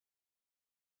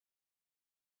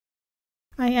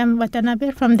I am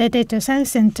Watanabe from the Data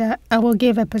Science Center. I will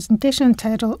give a presentation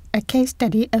titled A Case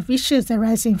Study of Issues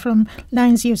Arising from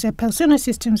Line's User Persona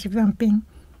Systems Revamping.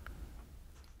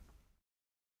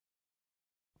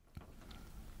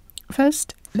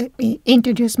 First, let me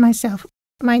introduce myself.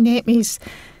 My name is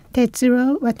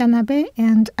Tetsuro Watanabe,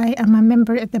 and I am a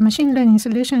member of the Machine Learning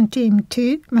Solution Team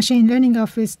 2, Machine Learning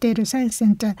Office Data Science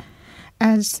Center.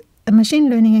 As a machine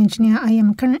learning engineer, I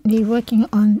am currently working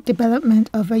on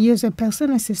development of a user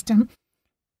persona system,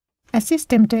 a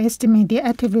system to estimate the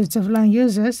attributes of line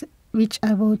users, which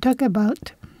I will talk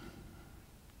about.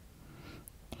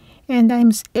 And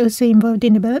I'm also involved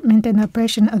in development and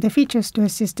operation of the feature store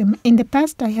system. In the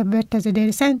past, I have worked as a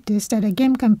data scientist at a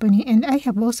game company, and I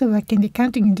have also worked in the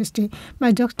accounting industry.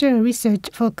 My doctoral research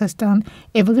focused on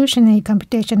evolutionary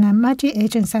computation and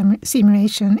multi-agent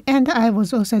simulation, and I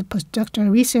was also a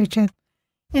postdoctoral researcher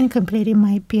and completing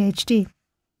my PhD.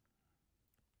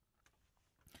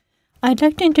 I'd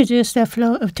like to introduce the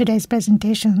flow of today's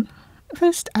presentation.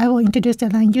 First, I will introduce the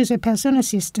line user persona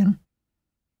system.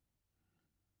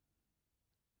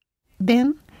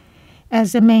 Then,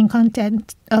 as the main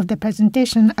content of the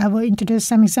presentation, I will introduce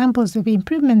some examples of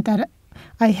improvement that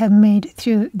I have made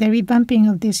through the revamping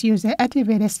of this user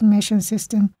attribute estimation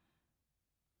system.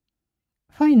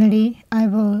 Finally, I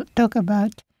will talk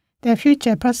about the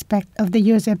future prospect of the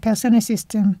user persona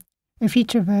system, the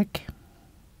feature work.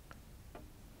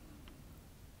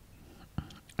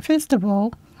 First of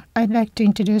all, I'd like to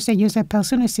introduce the user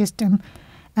persona system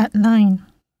at Line.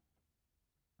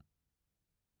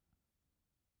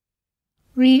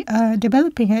 We are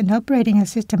developing and operating a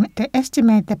system to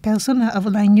estimate the persona of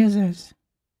line users.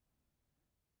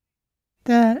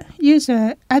 The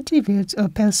user attributes or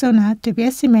persona to be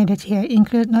estimated here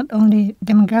include not only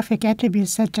demographic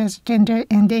attributes such as gender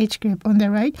and age group on the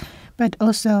right, but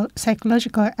also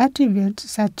psychological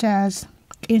attributes such as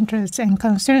interests and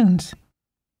concerns.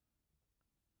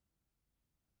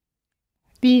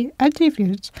 The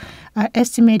attributes are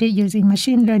estimated using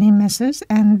machine learning methods,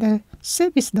 and the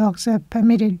service logs of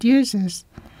permitted users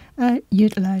are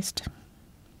utilized.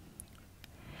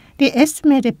 The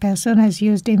estimated persona is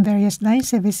used in various line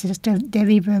services to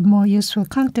deliver more useful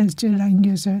content to line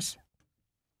users.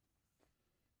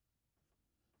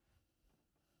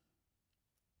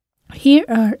 Here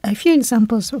are a few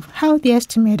examples of how the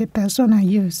estimated persona are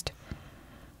used.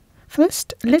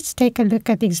 First, let's take a look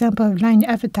at the example of line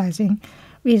advertising.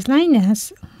 With Line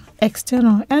Ads,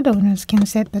 external ad owners can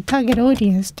set the target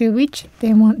audience to which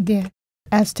they want their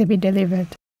ads to be delivered.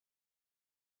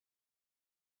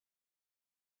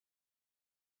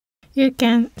 You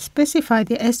can specify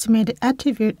the estimated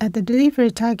attribute at the delivery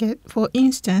target, for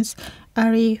instance,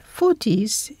 early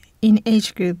 40s in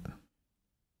age group.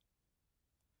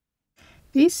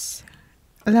 This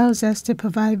allows us to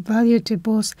provide value to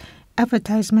both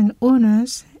advertisement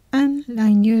owners and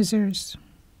line users,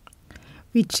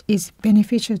 which is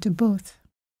beneficial to both.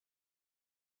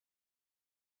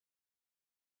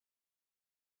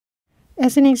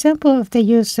 As an example of the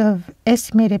use of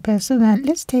estimated persona,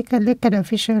 let's take a look at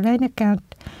official line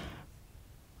account.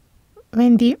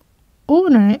 When the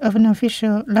owner of an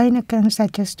official line account,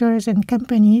 such as stores and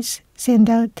companies, send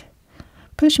out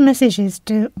push messages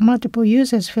to multiple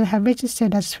users who have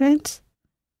registered as friends,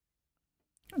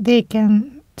 they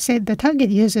can set the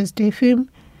target users to whom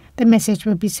the message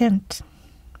will be sent.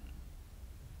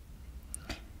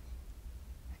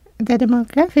 The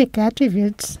demographic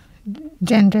attributes,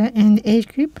 gender and age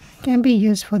group, can be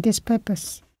used for this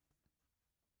purpose.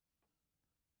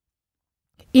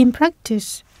 In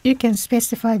practice, you can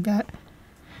specify the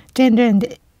gender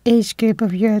and age group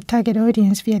of your target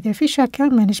audience via the official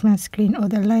account management screen or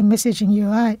the line messaging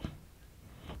UI.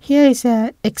 Here is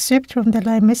an excerpt from the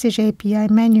line message API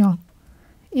manual.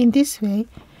 In this way,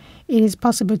 it is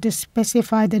possible to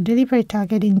specify the delivery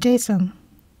target in JSON.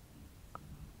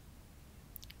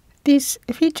 This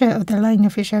feature of the line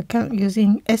official account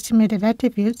using estimated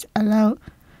attributes allow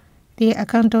the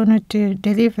account owner to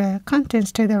deliver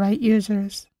contents to the right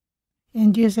users,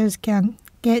 and users can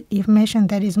get information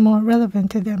that is more relevant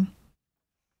to them.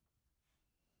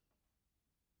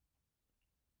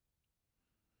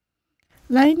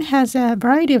 Line has a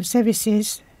variety of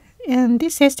services, and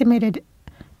this estimated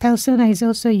persona is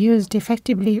also used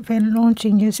effectively when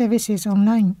launching new services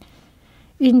online.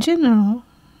 In general,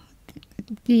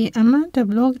 the amount of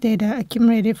log data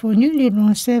accumulated for newly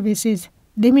launched service is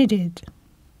limited.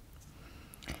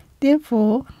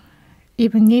 Therefore,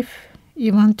 even if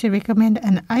you want to recommend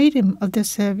an item of the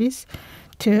service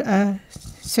to a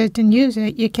certain user,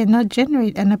 you cannot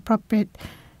generate an appropriate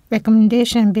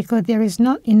recommendation because there is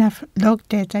not enough log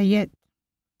data yet.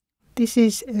 This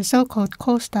is a so-called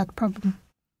cold start problem.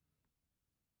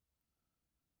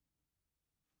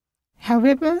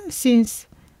 However, since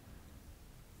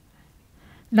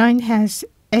Line has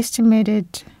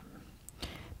estimated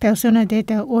persona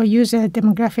data or user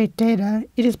demographic data,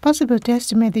 it is possible to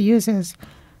estimate the user's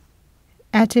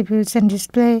attributes and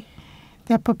display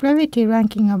the popularity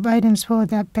ranking of items for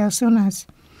their personas,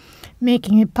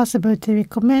 making it possible to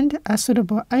recommend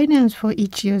suitable items for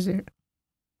each user.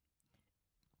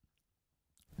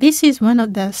 This is one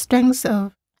of the strengths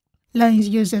of Line's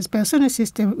user's persona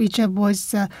system, which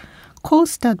avoids the cold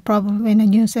start problem when a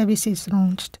new service is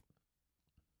launched.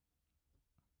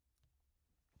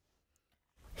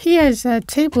 Here is a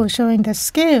table showing the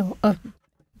scale of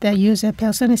the user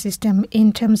persona system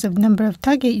in terms of number of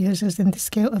target users and the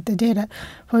scale of the data.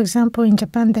 For example, in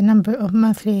Japan, the number of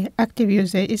monthly active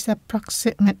users is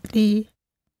approximately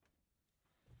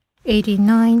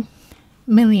 89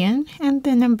 million, and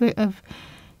the number of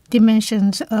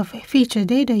dimensions of feature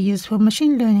data used for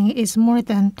machine learning is more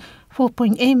than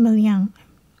 4.8 million,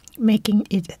 making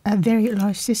it a very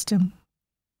large system.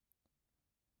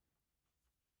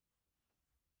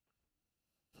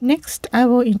 Next, I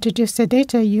will introduce the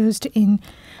data used in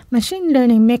machine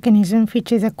learning mechanism,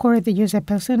 which is the core of the user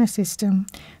persona system.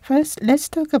 First, let's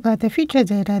talk about the feature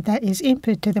data that is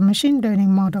input to the machine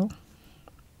learning model.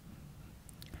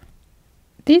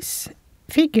 This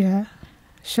figure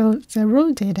shows the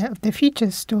raw data of the feature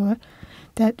store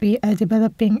that we are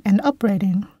developing and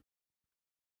operating.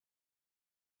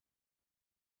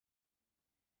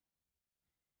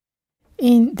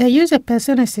 In the user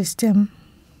persona system,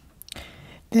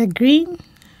 the green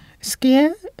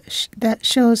square that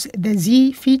shows the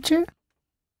Z feature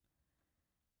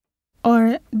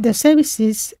or the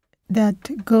services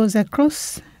that goes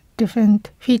across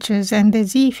different features, and the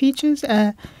Z features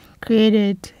are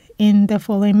created in the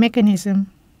following mechanism.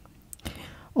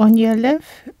 On your left,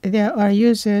 there are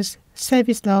users'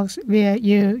 service logs where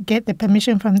you get the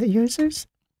permission from the users.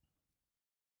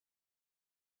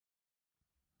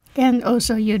 And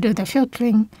also you do the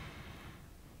filtering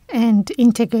and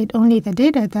integrate only the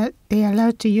data that they are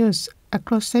allowed to use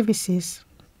across services.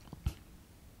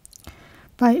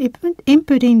 By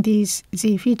inputting these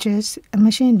Z features, a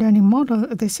machine learning model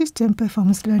of the system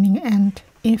performs learning and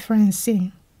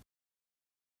inferencing.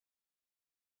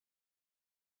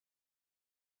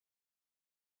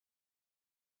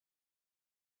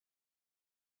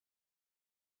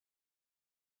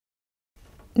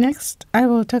 Next, I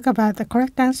will talk about the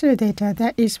correct answer data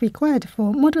that is required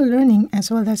for model learning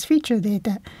as well as feature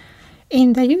data.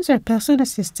 In the user persona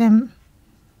system,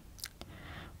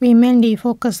 we mainly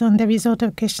focus on the result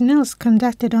of questionnaires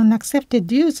conducted on accepted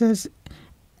users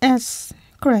as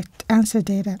correct answer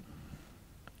data.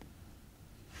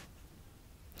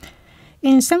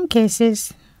 In some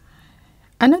cases,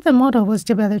 another model was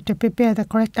developed to prepare the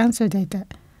correct answer data.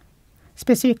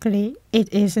 Specifically,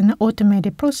 it is an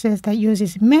automated process that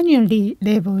uses manually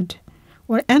labeled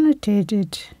or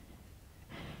annotated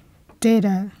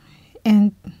data,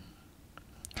 and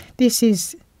this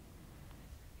is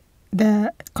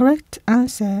the correct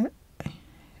answer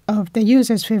of the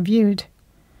users reviewed.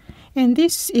 And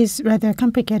this is rather a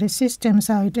complicated system,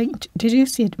 so I'll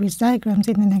introduce it with diagrams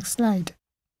in the next slide.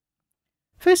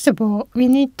 First of all, we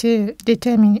need to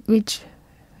determine which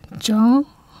genre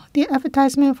the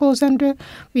advertisement falls under.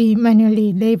 We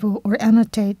manually label or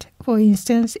annotate. For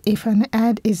instance, if an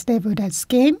ad is labeled as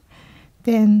game,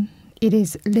 then it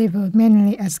is labeled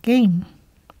manually as game.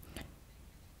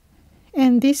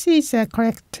 And this is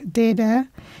correct data.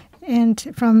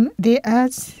 And from the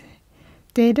ads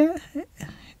data,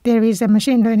 there is a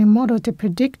machine learning model to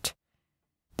predict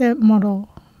the model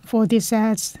for these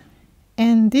ads.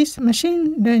 And this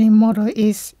machine learning model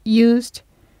is used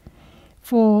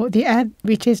for the ad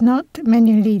which is not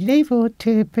manually labeled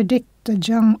to predict the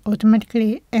genre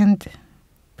automatically and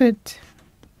put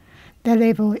the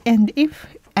label. And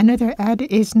if another ad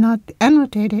is not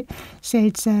annotated, say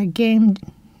it's a game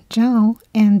genre,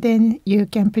 and then you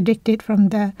can predict it from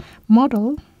the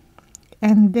model,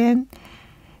 and then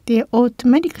the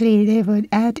automatically labeled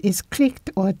ad is clicked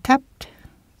or tapped,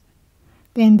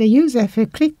 then the user who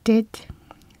clicked it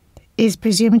is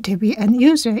presumed to be a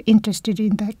user interested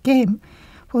in that game.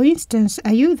 For instance,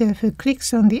 a user who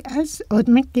clicks on the as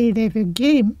automatically labeled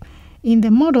game in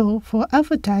the model for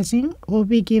advertising will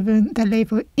be given the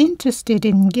label interested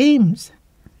in games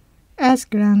as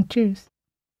ground truth.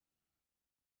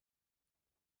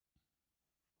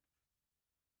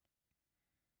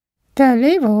 The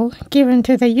label given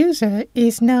to the user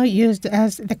is now used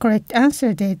as the correct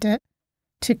answer data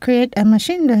to create a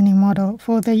machine learning model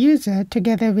for the user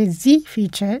together with Z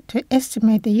feature to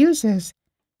estimate the user's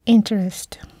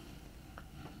interest.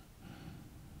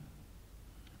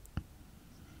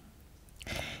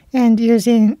 And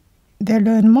using the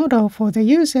learn model for the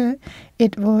user,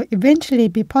 it will eventually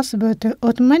be possible to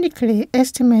automatically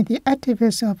estimate the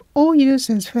attributes of all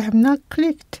users who have not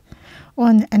clicked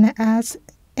on an ad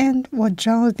and what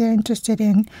genre they're interested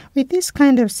in. With this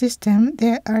kind of system,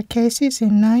 there are cases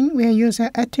in line where user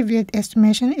attribute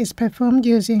estimation is performed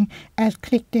using ad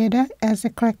click data as the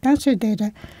correct answer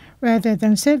data rather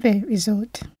than survey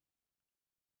result.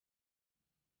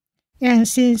 And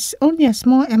since only a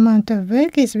small amount of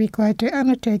work is required to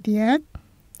annotate the ad,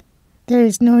 there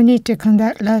is no need to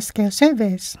conduct large-scale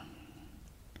surveys.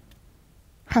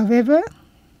 However,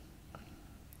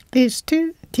 this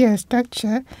two-tier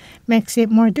structure makes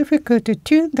it more difficult to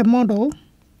tune the model,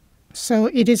 so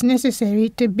it is necessary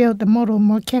to build the model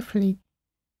more carefully.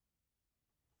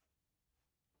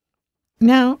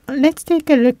 Now, let's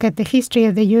take a look at the history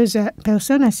of the user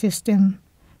persona system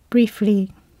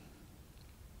briefly.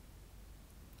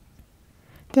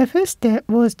 The first step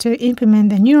was to implement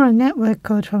the neural network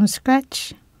code from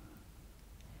scratch.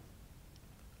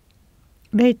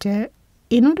 Later,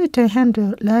 in order to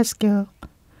handle large-scale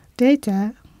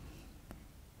data,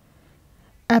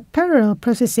 a parallel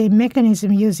processing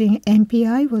mechanism using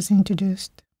MPI was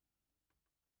introduced.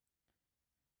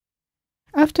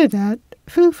 After that,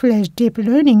 full-fledged deep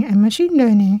learning and machine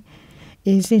learning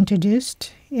is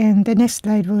introduced, and the next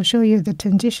slide will show you the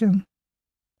transition.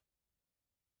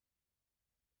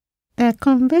 The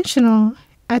conventional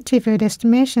attribute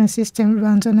estimation system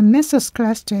runs on a Mesos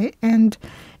cluster and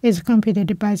is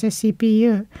computed by the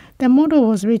CPU. The model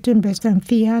was written based on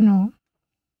Theano.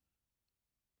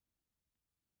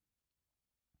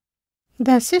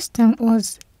 The system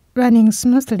was running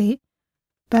smoothly,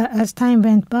 but as time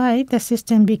went by, the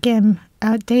system became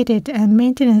outdated and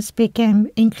maintenance became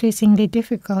increasingly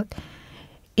difficult.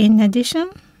 In addition,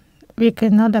 we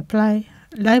could not apply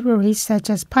libraries such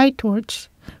as PyTorch,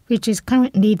 which is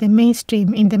currently the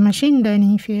mainstream in the machine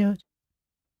learning field.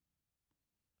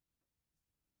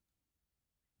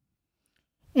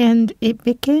 And it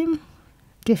became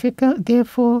difficult.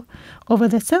 Therefore, over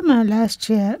the summer last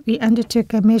year, we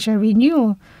undertook a major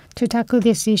renewal to tackle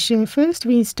this issue. First,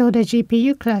 we installed a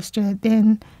GPU cluster.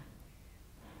 Then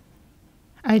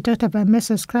I thought about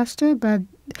Mesos cluster, but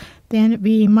then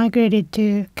we migrated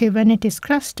to Kubernetes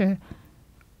cluster.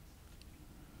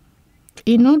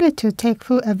 In order to take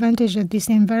full advantage of this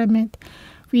environment,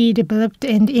 we developed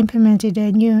and implemented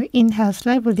a new in-house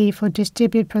library for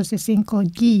distributed processing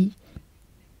called GEE.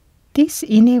 This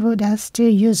enabled us to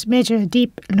use major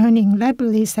deep learning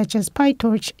libraries such as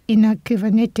PyTorch in a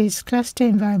Kubernetes cluster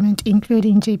environment,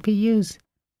 including GPUs.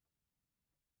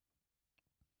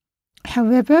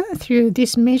 However, through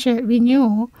this major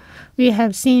renewal, we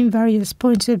have seen various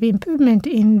points of improvement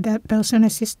in the persona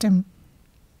system.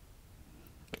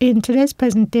 In today's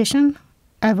presentation,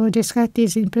 I will discuss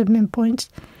these improvement points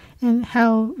and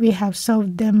how we have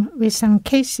solved them with some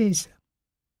cases.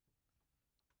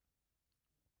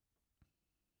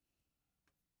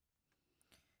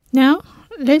 Now,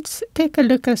 let's take a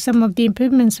look at some of the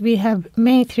improvements we have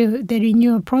made through the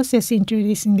renewal process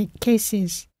introducing the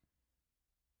cases.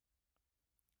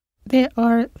 There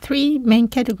are three main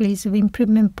categories of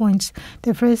improvement points.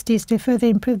 The first is to further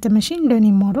improve the machine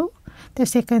learning model. The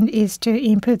second is to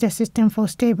improve the system for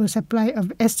stable supply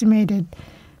of estimated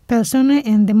persona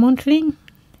and the modeling.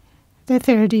 The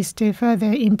third is to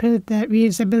further improve the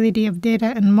reusability of data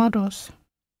and models.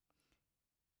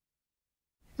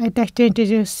 I'd like to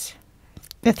introduce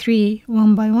the three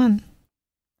one by one.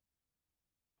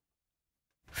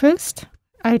 First,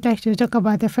 I'd like to talk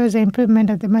about the further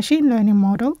improvement of the machine learning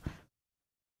model.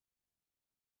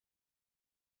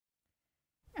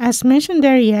 As mentioned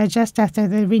earlier, just after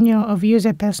the renewal of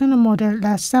user persona model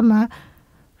last summer,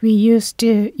 we used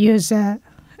to use a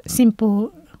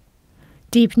simple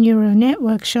deep neural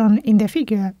network shown in the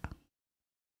figure.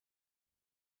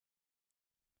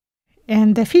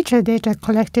 And the feature data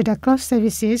collected across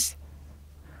services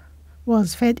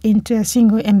was fed into a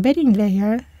single embedding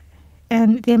layer,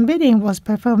 and the embedding was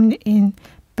performed in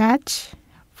batch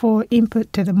for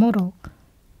input to the model.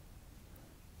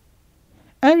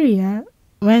 Earlier,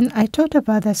 when I talked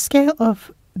about the scale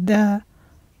of the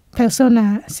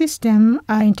persona system,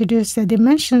 I introduced the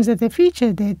dimensions of the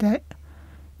feature data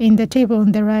in the table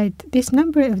on the right. This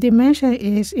number of dimensions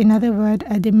is, in other words,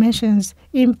 a dimensions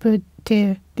input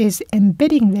to this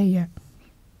embedding layer.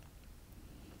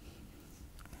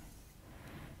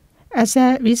 As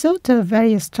a result of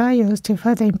various trials to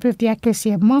further improve the accuracy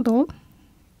of model,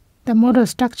 the model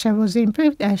structure was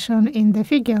improved as shown in the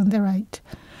figure on the right.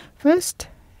 First,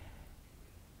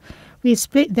 we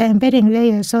split the embedding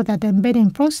layer so that the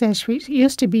embedding process, which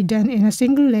used to be done in a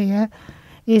single layer,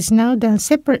 is now done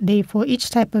separately for each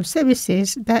type of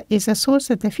services that is a source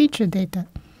of the feature data.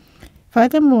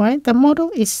 Furthermore, the model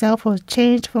itself was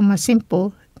changed from a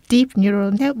simple deep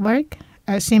neural network,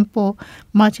 a simple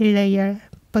multi-layer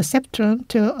perceptron,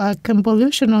 to a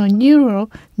convolutional neural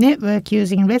network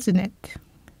using ResNet.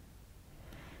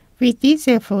 With these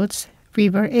efforts, we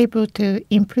were able to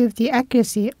improve the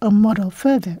accuracy of model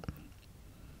further.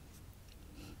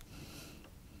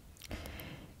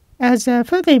 As a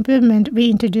further improvement,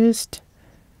 we introduced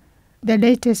the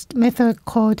latest method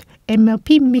called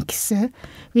MLP Mixer,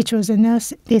 which was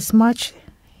announced this March.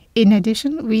 In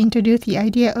addition, we introduced the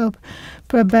idea of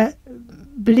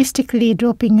probabilistically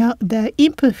dropping out the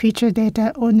input feature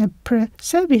data on a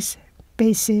per-service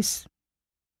basis.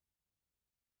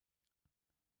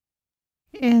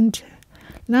 And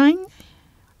Line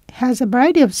has a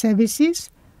variety of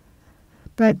services,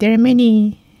 but there are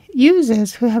many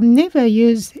users who have never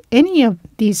used any of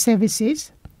these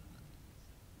services.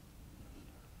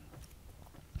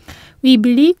 We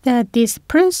believe that this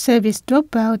per-service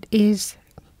dropout is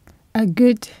a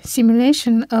good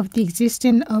simulation of the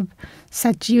existence of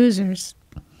such users.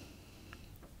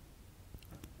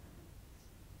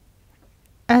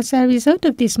 As a result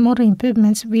of these model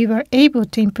improvements, we were able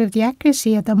to improve the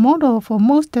accuracy of the model for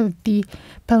most of the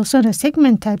persona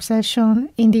segment types as shown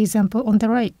in the example on the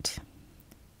right.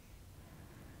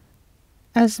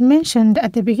 As mentioned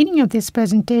at the beginning of this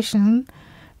presentation,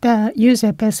 the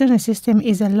user persona system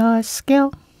is a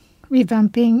large-scale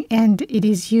revamping, and it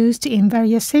is used in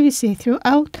various services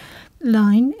throughout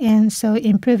Line, and so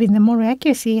improving the model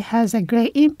accuracy has a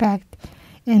great impact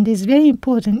and is very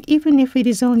important, even if it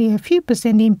is only a few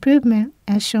percent improvement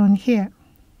as shown here.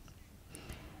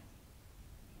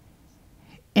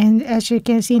 And as you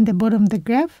can see in the bottom of the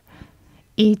graph,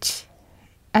 each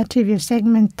attribute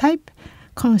segment type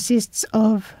consists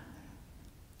of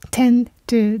 10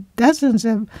 to dozens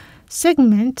of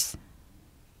segments,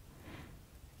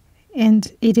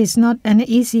 and it is not an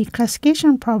easy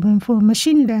classification problem for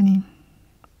machine learning.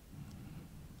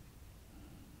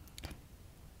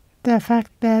 The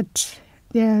fact that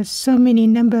there are so many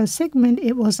number of segments,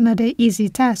 it was not an easy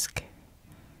task.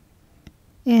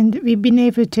 And we've been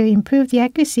able to improve the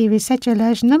accuracy with such a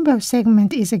large number of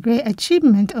segments is a great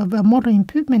achievement of our model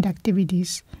improvement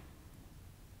activities.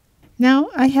 Now,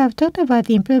 I have talked about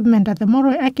the improvement of the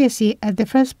model accuracy at the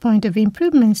first point of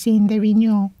improvement seen in the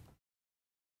renewal.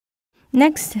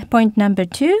 Next, point number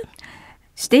 2,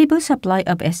 stable supply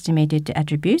of estimated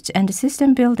attributes and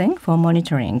system building for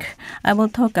monitoring. I will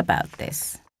talk about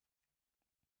this.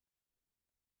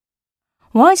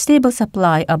 Why stable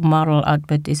supply of model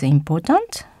output is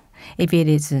important? If it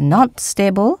is not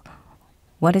stable,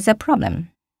 what is the problem?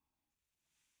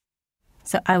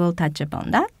 So I will touch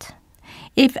upon that.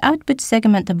 If output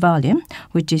segment volume,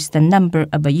 which is the number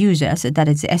of users that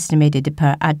is estimated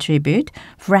per attribute,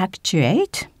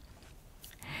 fluctuate,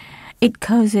 it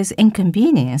causes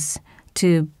inconvenience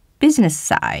to business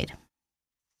side.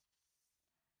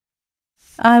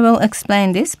 I will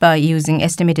explain this by using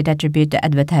estimated attribute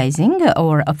advertising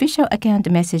or official account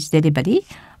message delivery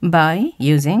by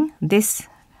using this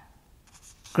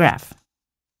graph.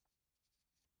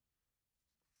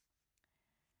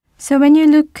 So when you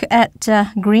look at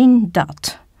green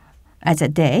dot as a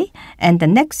day and the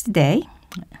next day,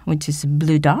 which is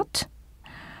blue dot,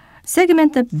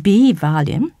 segment of B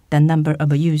volume, the number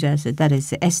of users that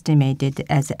is estimated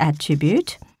as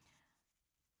attribute,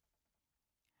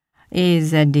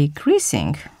 is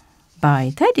decreasing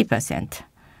by 30%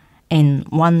 in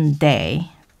one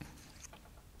day.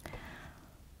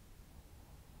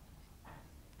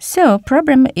 So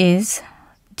problem is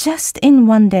just in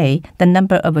one day, the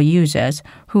number of users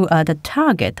who are the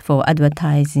target for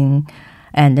advertising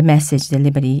and message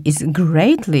delivery is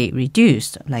greatly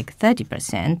reduced, like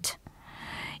 30%.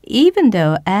 Even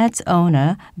though ads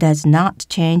owner does not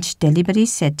change delivery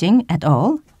setting at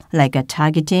all, like a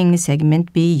targeting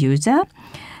segment B user,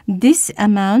 this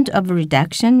amount of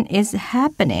reduction is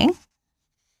happening,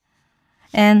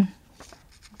 and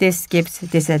this gives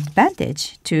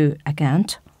disadvantage to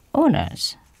account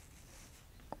owners.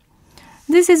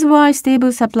 This is why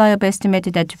stable supply of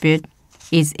estimated attribute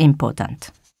is important.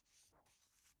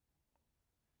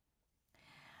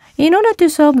 In order to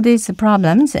solve these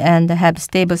problems and have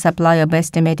stable supply of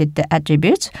estimated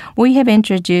attributes, we have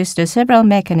introduced several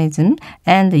mechanisms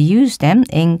and used them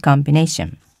in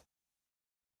combination.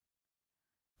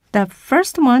 The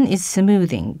first one is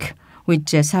smoothing,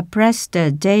 which suppress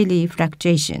the daily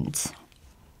fluctuations.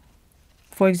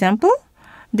 For example,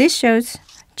 this shows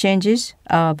changes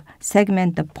of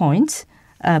segment points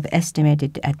of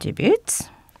estimated attributes.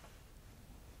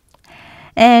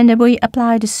 And we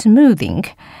applied smoothing,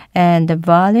 and the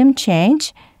volume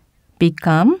change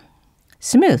become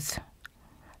smooth.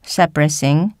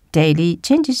 Suppressing daily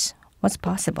changes was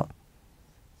possible.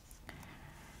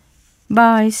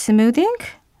 By smoothing,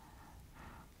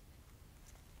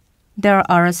 there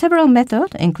are several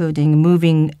methods, including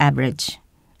moving average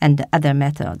and other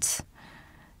methods.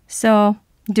 So,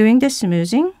 doing the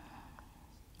smoothing,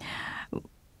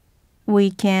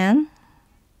 we can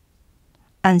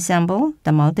ensemble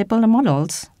the multiple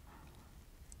models,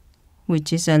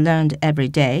 which is learned every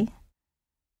day.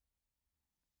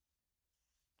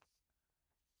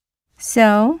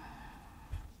 So,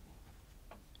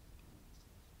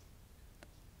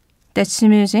 the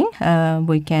smoothing,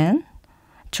 we can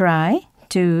try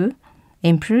to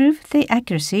improve the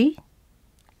accuracy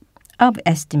of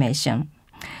estimation.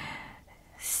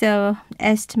 So,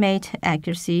 estimate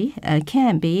accuracy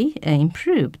can be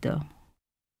improved.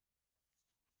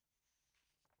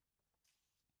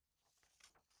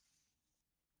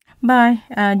 By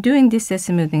doing this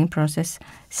smoothing process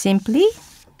simply,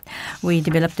 we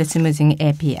developed the smoothing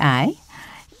API.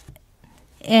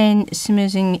 In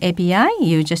smoothing API,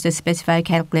 you just specify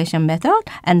calculation method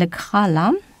and the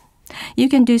column. You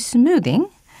can do smoothing.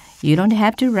 You don't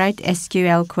have to write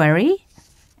SQL query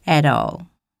at all.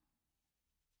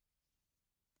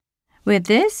 With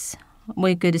this,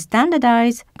 we could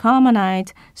standardize,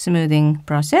 commonize smoothing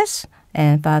process,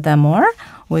 and furthermore,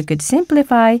 we could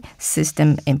simplify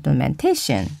system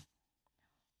implementation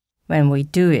when we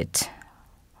do it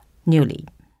newly.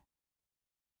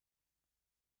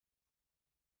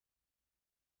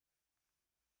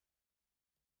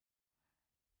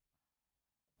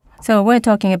 So we're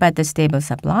talking about the stable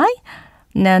supply.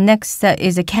 Now next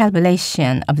is a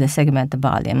calculation of the segment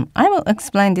volume. I will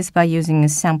explain this by using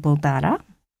sample data.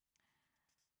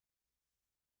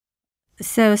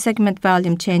 So segment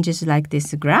volume changes like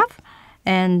this graph.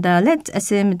 And let's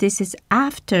assume this is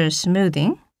after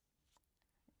smoothing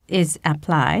is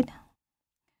applied.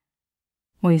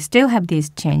 We still have these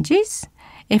changes.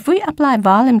 If we apply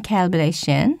volume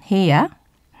calculation here,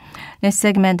 the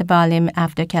segment volume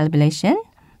after calculation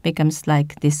becomes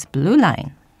like this blue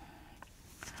line.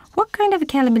 What kind of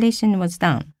calculation was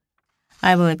done?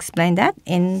 I will explain that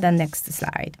in the next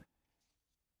slide.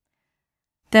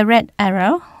 The red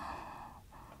arrow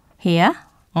here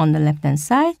on the left-hand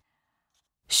side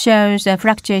shows a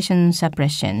fluctuation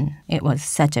suppression. It was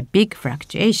such a big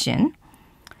fluctuation.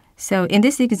 So in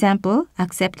this example,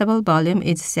 acceptable volume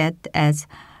is set as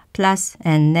plus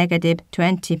and negative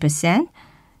 20%.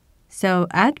 So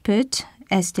output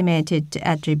estimated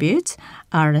attributes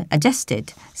are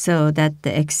adjusted so that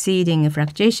the exceeding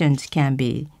fluctuations can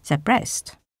be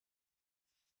suppressed.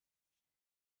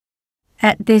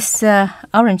 At this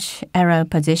orange arrow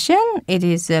position, it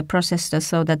is processed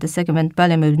so that the segment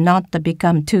volume will not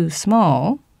become too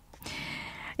small.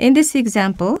 In this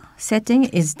example, setting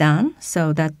is done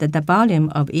so that the volume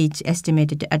of each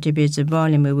estimated attribute's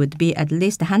volume would be at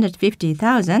least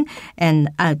 150,000 and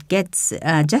it gets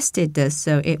adjusted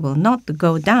so it will not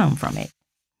go down from it.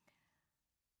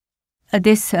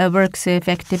 This works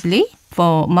effectively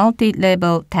for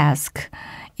multi-level task.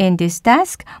 In this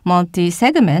task,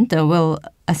 multi-segment will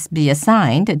be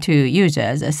assigned to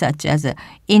users such as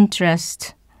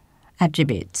interest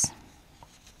attributes.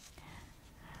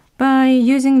 By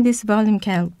using this volume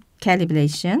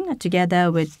calibration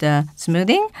together with the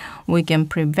smoothing, we can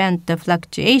prevent the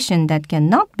fluctuation that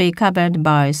cannot be covered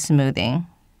by smoothing.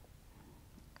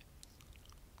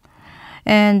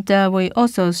 And we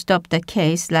also stop the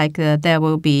case like there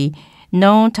will be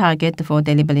no target for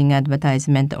delivering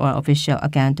advertisement or official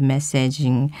account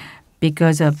messaging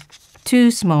because of too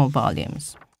small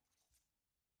volumes.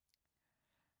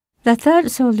 The third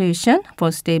solution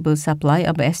for stable supply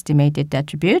of estimated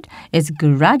attribute is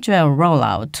gradual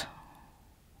rollout.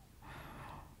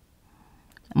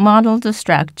 Modeled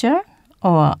structure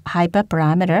or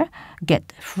hyperparameter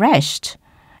get refreshed,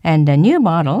 and the new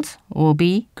models will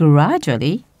be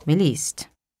gradually released.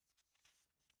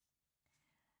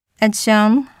 As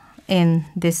shown in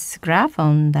this graph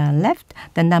on the left,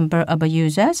 the number of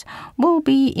users will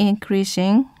be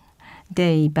increasing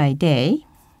day by day.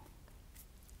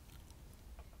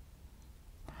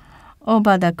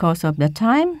 Over the course of the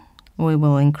time, we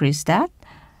will increase that,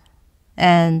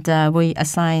 and we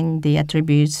assign the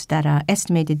attributes that are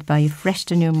estimated by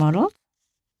refreshed new model,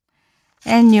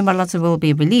 and new models will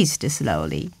be released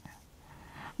slowly.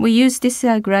 We use this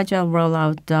gradual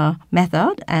rollout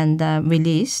method and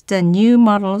release the new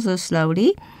models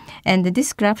slowly. And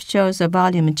this graph shows the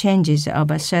volume changes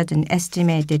of a certain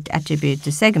estimated attribute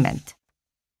segment.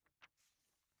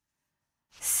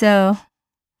 So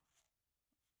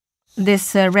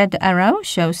this red arrow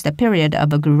shows the period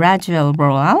of a gradual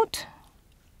rollout.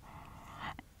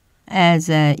 As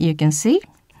you can see,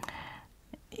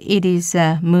 it is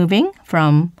moving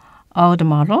from old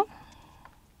model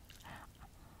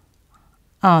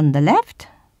on the left,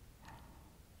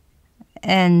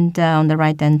 and on the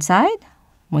right-hand side,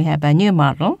 we have a new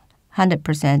model,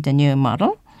 100% a new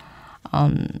model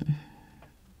on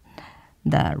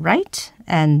the right,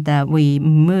 and we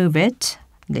move it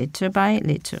little by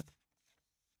little.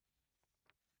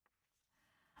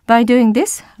 By doing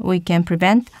this, we can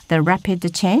prevent the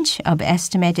rapid change of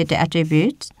estimated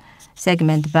attribute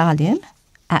segment volume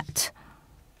at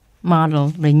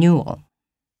model renewal.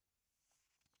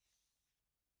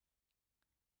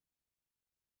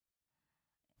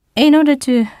 In order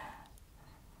to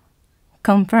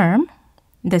confirm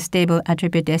the stable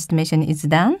attribute estimation is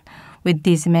done with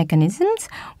these mechanisms,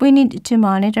 we need to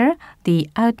monitor the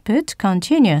output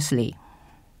continuously.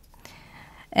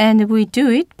 And we do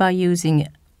it by using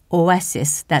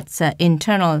OSIS, that's an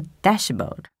internal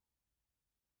dashboard.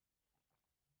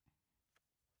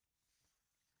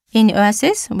 In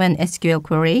OSIS, when SQL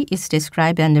query is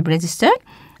described and registered,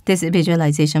 this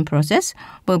visualization process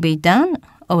will be done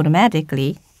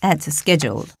automatically as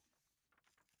scheduled.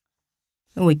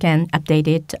 We can update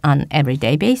it on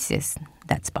everyday basis.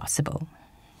 That's possible.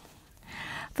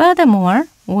 Furthermore,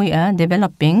 we are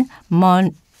developing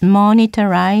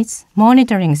monitoring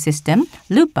system,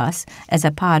 Lupus, as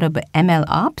a part of ML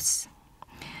Ops.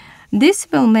 This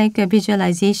will make a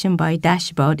visualization by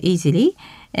dashboard easily,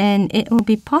 and it will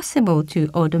be possible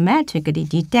to automatically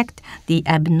detect the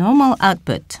abnormal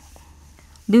output.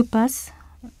 Lupus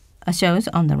shows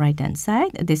on the right-hand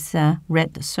side, this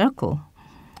red circle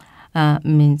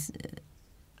means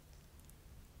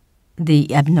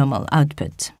the abnormal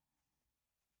output.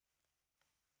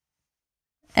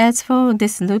 As for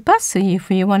this Lupus,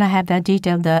 if you want to have that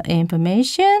detailed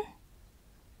information,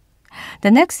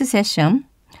 the next session,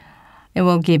 it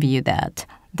will give you that.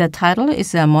 The title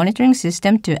is a monitoring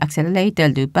system to accelerate the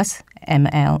Lupus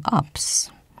ML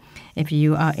Ops. If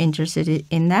you are interested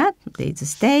in that, please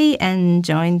stay and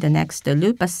join the next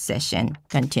Lupus session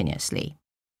continuously.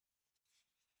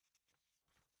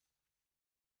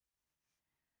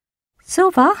 So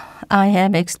far, I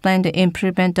have explained the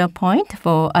improvement point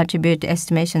for attribute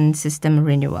estimation system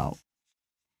renewal.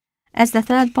 As the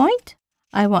third point,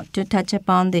 I want to touch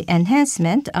upon the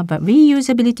enhancement of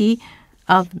reusability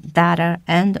of data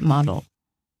and model.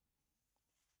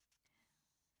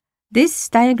 This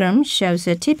diagram shows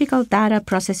a typical data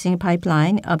processing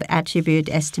pipeline of attribute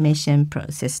estimation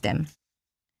system.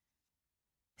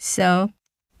 So,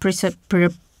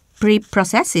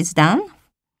 pre-process is done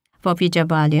for feature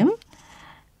volume,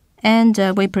 and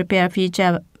we prepare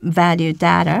feature value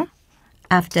data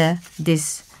after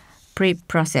this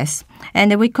pre-process.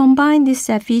 And we combine this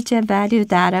feature value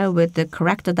data with the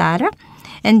correct data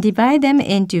and divide them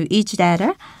into each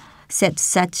data set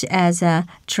such as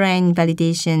train,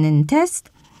 validation, and test.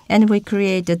 And we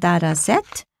create a data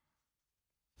set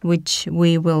which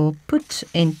we will put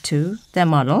into the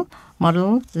model.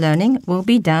 Model learning will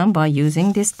be done by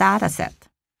using this data set.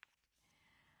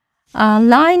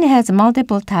 Line has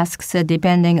multiple tasks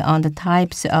depending on the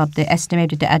types of the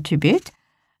estimated attribute.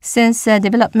 Since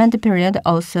development period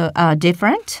also are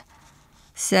different,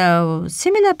 so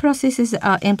similar processes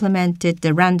are implemented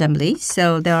randomly,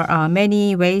 so there are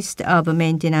many ways of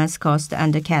maintenance cost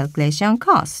and calculation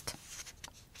cost.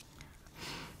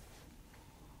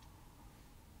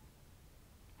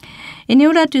 In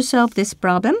order to solve this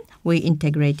problem, we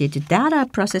integrated data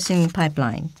processing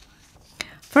pipeline.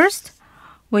 First,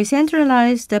 we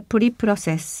centralized the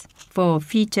pre-process for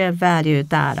feature value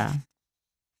data.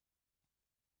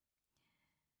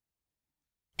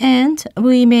 And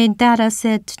we made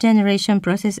dataset generation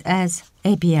process as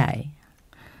API.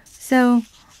 So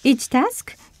each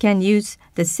task can use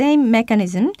the same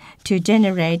mechanism to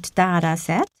generate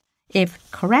dataset if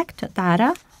correct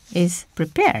data is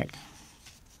prepared.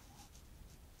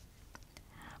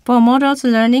 For models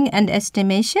learning and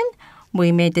estimation,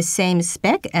 we made the same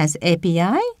spec as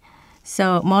API,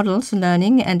 so models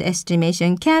learning and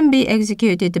estimation can be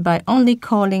executed by only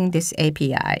calling this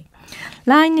API.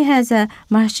 Line has a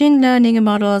machine learning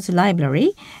models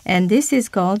library, and this is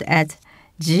called as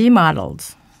G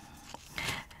models.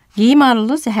 GE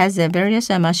models has various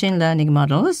machine learning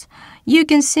models. You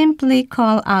can simply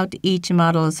call out each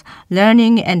model's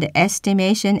learning and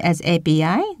estimation as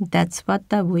API. That's what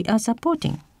we are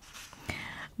supporting.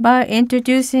 By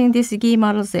introducing this GE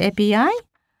models API,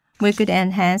 we could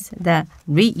enhance the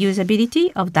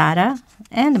reusability of data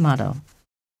and model.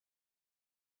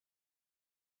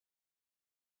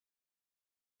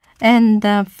 And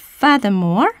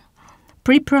furthermore,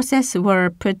 preprocess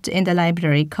were put in the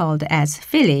library called as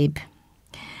Philip.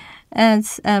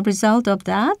 As a result of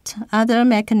that, other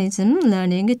mechanism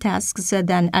learning tasks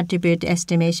than attribute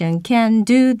estimation can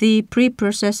do the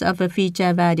preprocess of a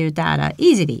feature value data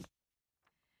easily.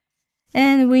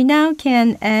 And we now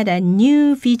can add a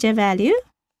new feature value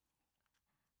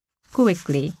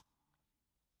quickly.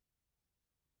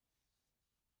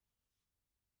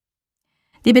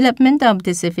 Development of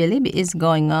this Philip is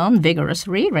going on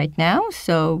vigorously right now,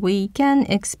 so we can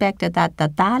expect that the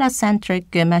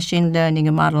data-centric machine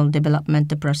learning model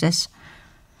development process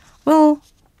will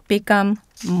become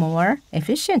more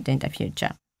efficient in the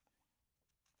future.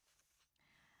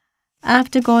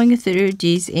 After going through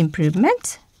these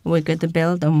improvements, we could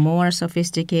build a more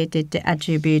sophisticated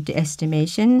attribute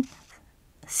estimation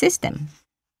system.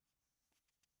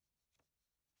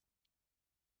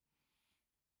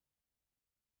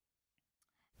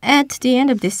 At the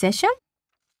end of this session,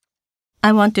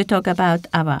 I want to talk about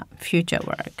our future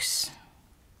works.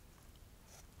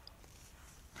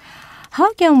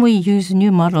 How can we use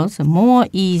new models more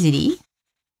easily?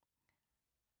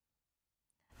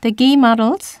 The GE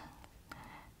models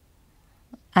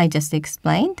I just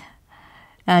explained.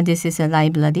 This is a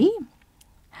library.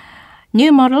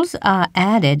 New models are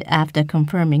added after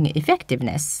confirming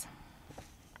effectiveness.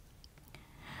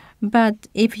 But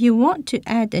if you want to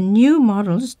add new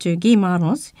models to GE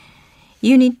models,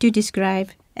 you need to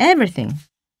describe everything,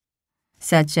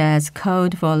 such as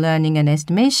code for learning and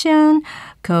estimation,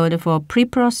 code for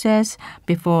preprocess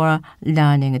before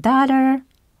learning data.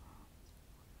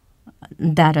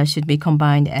 Data should be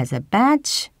combined as a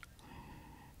batch,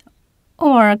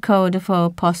 or code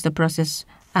for post-process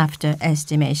after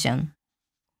estimation.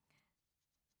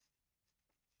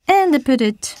 And put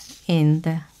it in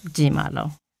the GE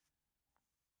model.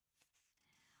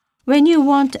 When you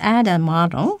want to add a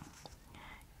model,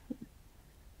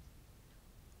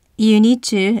 you need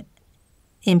to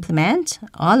implement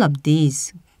all of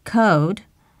these code,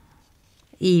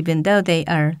 even though they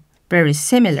are very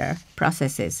similar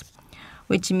processes,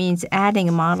 which means adding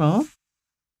a model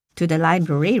to the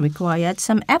library required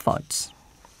some efforts.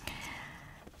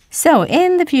 So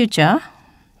in the future,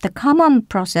 the common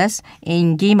process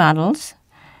in GE models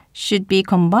should be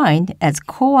combined as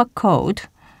core code.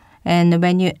 And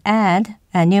when you add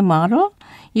a new model,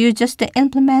 you just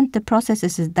implement the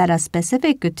processes that are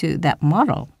specific to that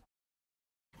model.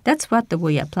 That's what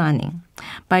we are planning.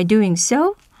 By doing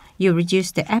so, you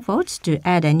reduce the efforts to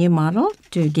add a new model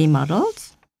to GE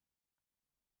models.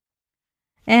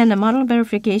 And the model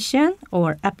verification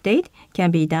or update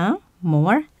can be done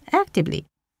more actively.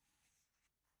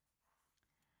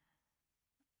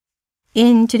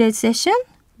 In today's session,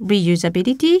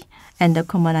 reusability and the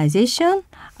commonization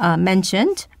are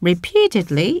mentioned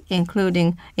repeatedly,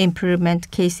 including improvement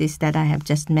cases that I have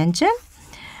just mentioned.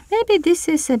 Maybe this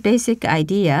is a basic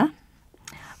idea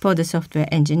for the software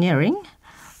engineering,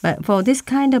 but for this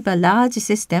kind of a large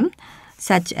system,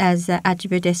 such as the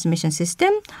attribute estimation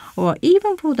system, or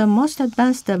even for the most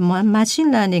advanced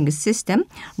machine learning system,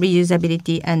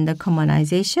 reusability and the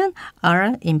commonization are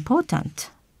an important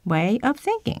way of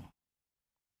thinking.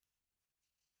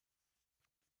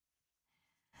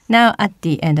 Now, at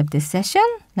the end of this session,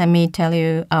 let me tell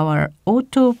you our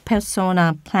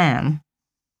auto-persona plan.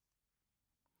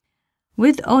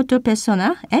 With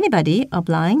auto-persona, anybody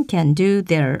applying can do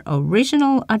their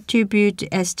original attribute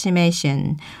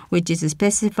estimation, which is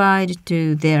specified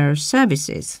to their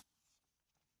services.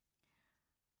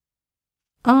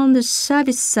 On the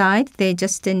service side, they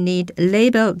just need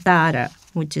label data,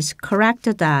 which is correct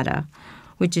data,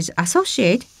 which is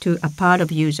associated to a part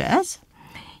of users.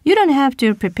 You don't have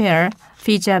to prepare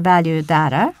feature value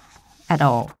data at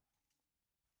all.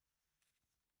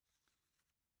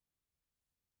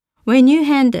 When you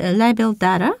hand label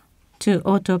data to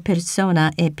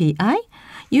auto-persona API,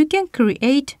 you can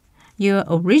create your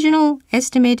original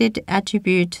estimated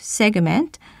attribute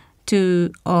segment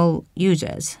to all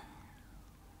users,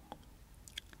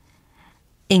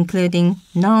 including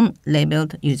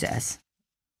non-labeled users.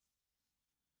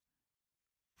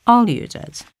 All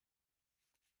users.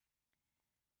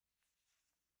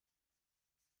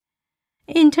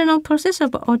 Internal process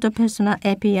of AutoPersona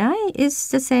API is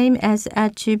the same as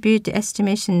attribute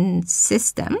estimation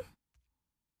system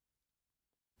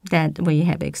that we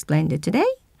have explained today.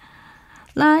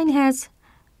 Line has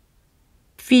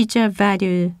feature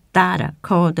value data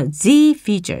called Z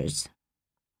features.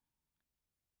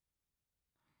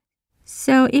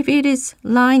 So if it is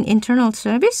Line internal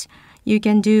service, you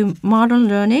can do model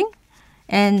learning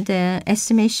and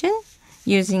estimation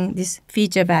using this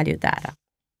feature value data.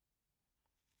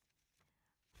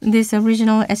 This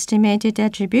original estimated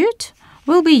attribute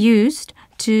will be used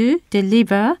to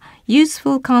deliver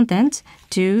useful content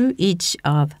to each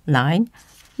of Line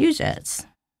users.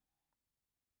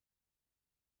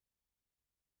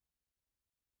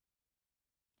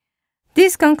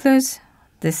 This concludes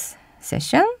this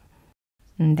session.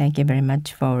 Thank you very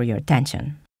much for your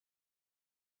attention.